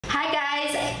Hi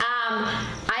guys,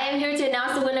 I am here to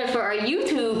announce the winner for our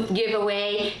YouTube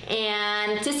giveaway,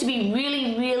 and just to be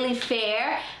really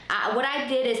fair, what I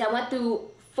did is I went through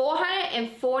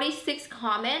 446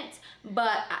 comments,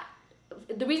 but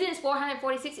the reason it's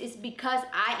 446 is because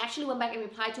I actually went back and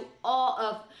replied to all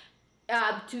of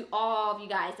you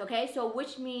guys, okay? So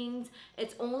which means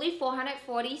it's only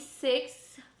 446,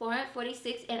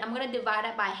 and I'm gonna divide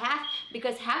it by half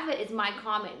because half of it is my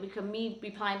comment because me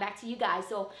replying back to you guys.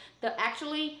 So the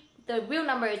real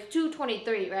number is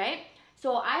 223, right?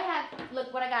 So I have,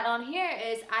 look what I got on here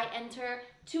is I enter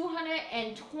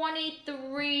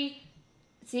 223,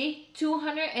 see,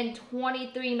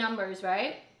 223 numbers,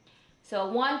 right? So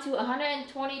 1 to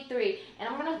 123, and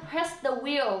I'm gonna press the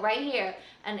wheel right here,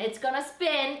 and it's gonna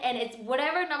spin, and it's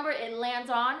whatever number it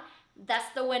lands on, that's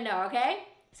the winner, okay?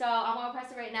 So I'm gonna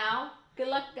press it right now. Good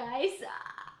luck, guys.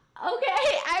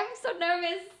 Okay, I'm so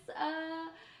nervous.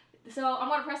 So I'm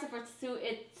gonna press it for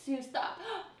it to stop.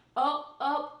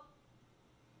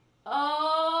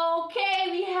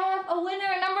 Okay, we have a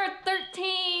winner, number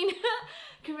 13.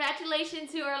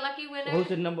 Congratulations to our lucky winner. What's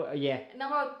the number? Yeah.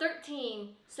 Number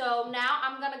 13. So now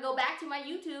I'm going to go back to my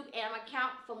YouTube and I'm going to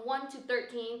count from 1 to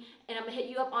 13 and I'm going to hit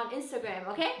you up on Instagram,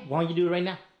 okay? Why don't you do it right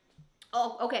now?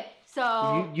 Oh, okay.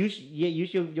 So... Use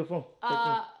your phone.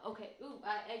 Okay. Ooh,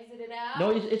 I exited out. No,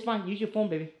 it's fine. Use your phone,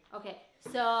 baby. Okay.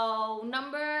 So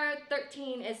number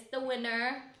 13 is the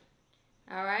winner.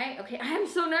 All right. Okay. I'm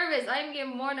so nervous. I'm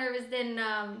getting more nervous than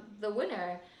the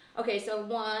winner. Okay. So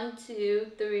 1,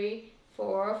 2, 3...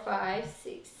 4, 5,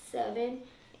 6, 7,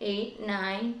 8,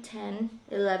 9, 10,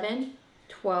 11,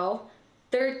 12,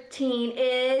 13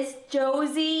 is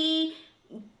Josie.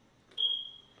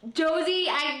 Josie,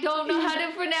 I don't know how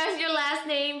to pronounce your last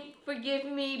name. Forgive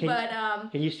me,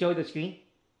 can you show the screen?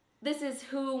 This is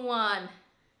who won.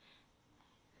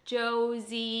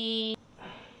 Josie.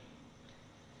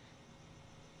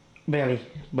 Barely,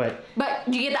 but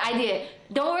you get the idea.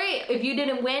 Don't worry if you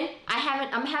didn't win.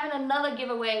 I'm having another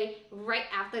giveaway right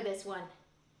after this one.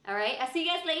 All right, I'll see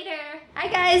you guys later. Hi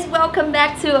guys, welcome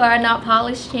back to our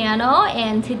Notpolish channel,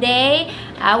 and today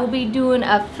I will be doing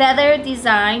a feather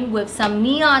design with some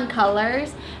neon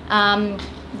colors.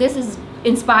 This is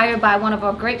inspired by one of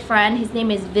our great friends. His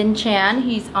name is Vin Chan.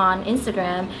 He's on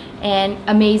Instagram, and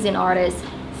amazing artist.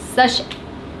 Such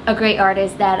a great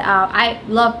artist that I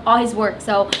love all his work.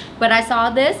 But I saw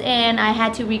this and I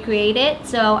had to recreate it,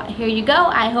 so here you go.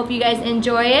 I hope you guys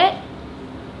enjoy it.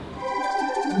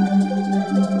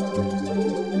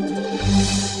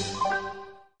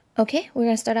 Okay, we're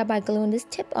gonna start out by gluing this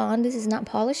tip on. This is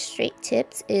Notpolish straight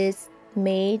tips. It's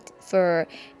made for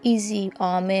easy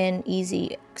almond,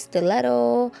 easy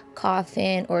stiletto,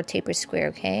 coffin, or taper square,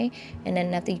 okay? And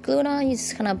then after you glue it on, you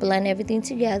just kind of blend everything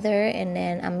together, and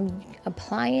then I'm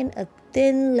applying a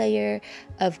thin layer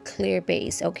of clear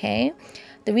base, okay?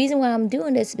 The reason why I'm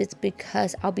doing this is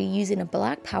because I'll be using a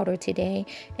black powder today.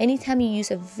 Anytime you use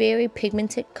a very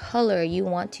pigmented color, you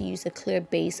want to use a clear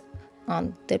base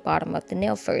on the bottom of the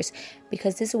nail first,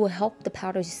 because this will help the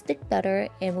powder stick better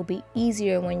and will be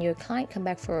easier when your client come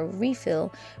back for a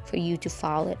refill for you to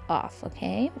file it off,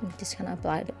 okay? Just kind of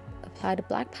apply the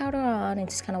black powder on and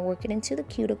just kind of work it into the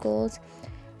cuticles.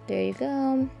 There you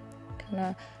go. Kind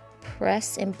of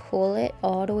press and pull it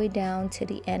all the way down to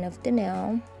the end of the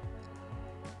nail.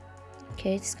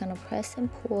 Okay, just kind of press and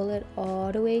pull it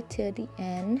all the way to the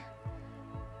end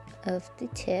of the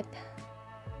tip.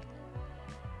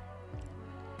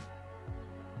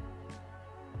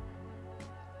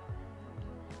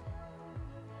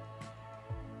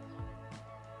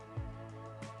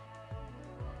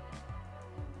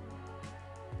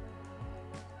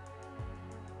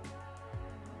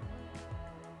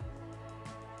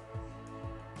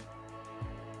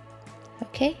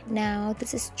 Okay, now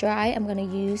this is dry. I'm going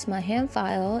to use my hand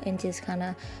file and just kind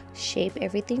of shape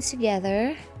everything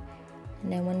together.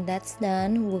 And then when that's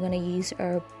done, we're going to use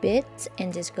our bit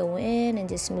and just go in and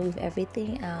just smooth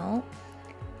everything out.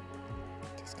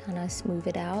 Just kind of smooth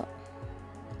it out.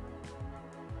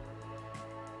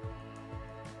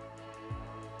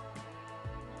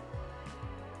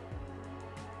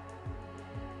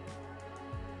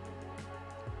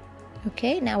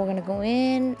 Okay, now we're going to go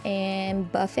in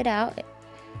and buff it out.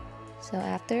 So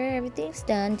after everything's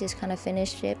done, just kind of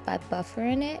finish it by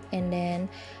buffering it, and then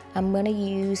I'm going to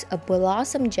use a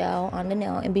blossom gel on the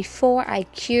nail. And before I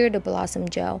cure the blossom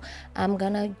gel, I'm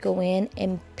going to go in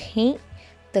and paint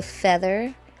the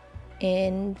feather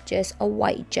in just a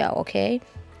white gel, okay?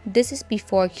 This is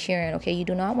before curing, okay? You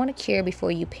do not want to cure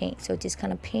before you paint. So just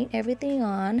kind of paint everything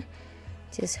on.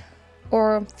 Just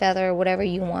or feather, whatever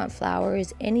you want,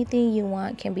 flowers, anything you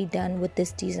want can be done with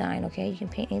this design, okay? You can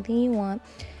paint anything you want.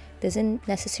 Doesn't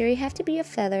necessarily have to be a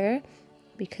feather,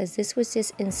 because this was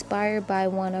just inspired by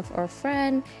one of our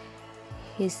friend.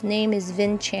 His name is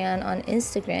Vin Chan on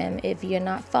Instagram. If you're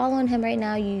not following him right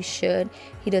now, you should.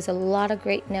 He does a lot of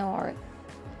great nail art.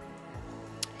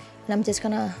 And I'm just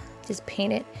gonna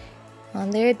paint it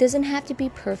on there. It doesn't have to be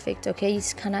perfect, okay? You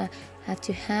just kind of have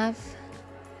to have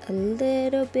a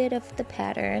little bit of the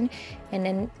pattern, and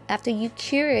then after you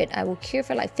cure it, I will cure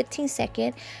for like 15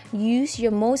 seconds. Use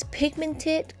your most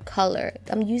pigmented color.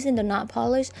 I'm using the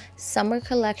Notpolish summer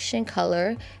collection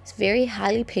color. It's very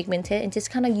highly pigmented, and just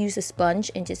kind of use a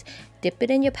sponge and just dip it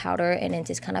in your powder and then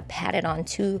just kind of pat it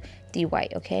onto the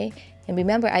white, okay? And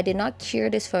remember, I did not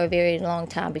cure this for a very long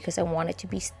time because I want it to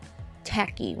be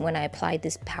tacky when I applied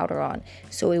this powder on,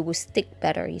 so it will stick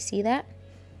better. You see that?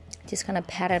 Just kind of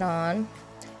pat it on.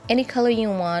 Any color you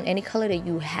want, any color that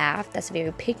you have that's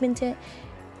very pigmented,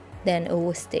 then it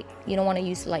will stick. You don't want to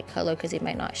use light color because it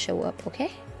might not show up,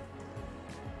 okay?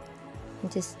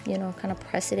 And just, you know, kind of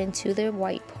press it into the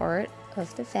white part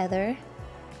of the feather.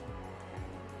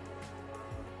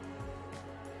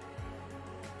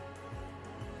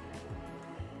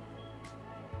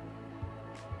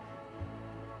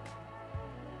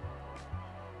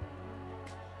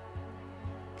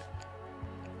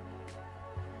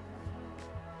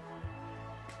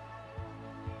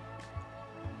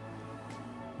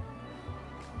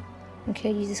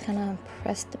 Okay, you just kind of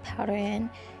press the powder in.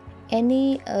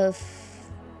 Any of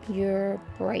your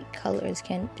bright colors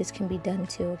can be done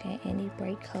too, okay? Any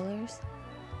bright colors.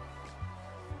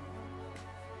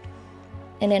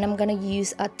 And then I'm gonna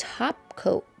use a top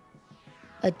coat,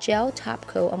 a gel top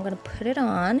coat. I'm gonna put it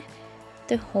on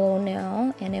the whole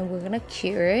nail, and then we're gonna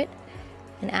cure it.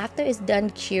 And after it's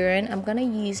done curing, I'm gonna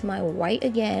use my white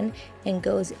again, and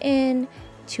goes in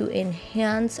to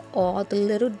enhance all the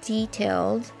little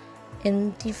details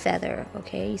in the feather,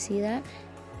 okay? You see that?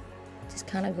 Just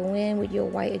kind of go in with your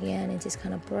white again and just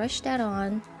kind of brush that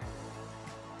on.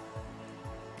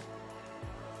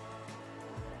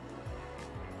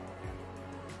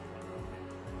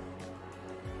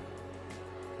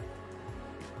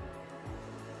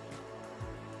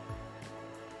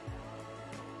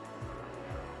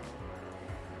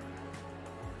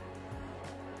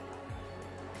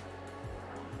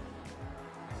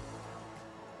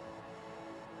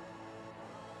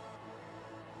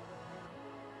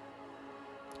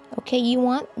 Okay, you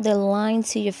want the line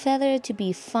to your feather to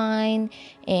be fine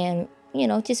and, you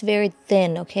know, just very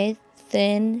thin, okay?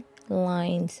 Thin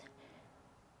lines.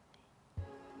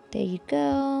 There you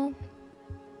go.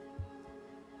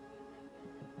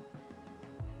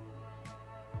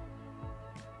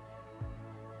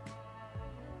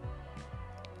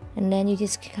 And then you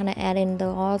just kind of add in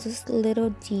all those little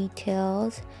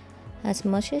details as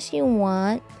much as you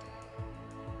want.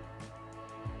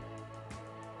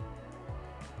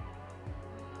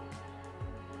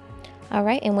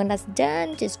 Alright, and when that's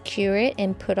done, just cure it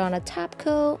and put on a top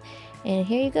coat. And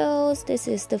here you goes. This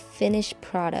is the finished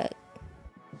product.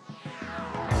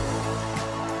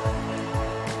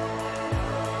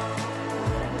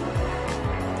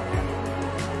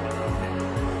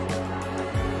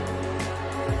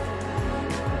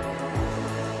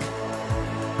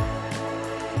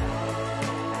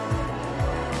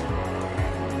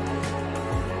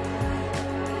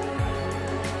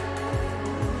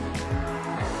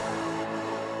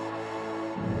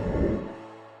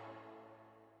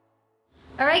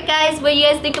 Alright guys, what do you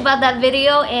guys think about that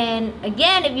video? And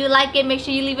again, if you like it, make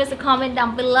sure you leave us a comment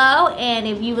down below. And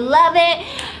if you love it,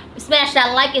 smash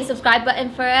that like and subscribe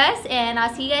button for us. And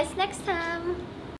I'll see you guys next time.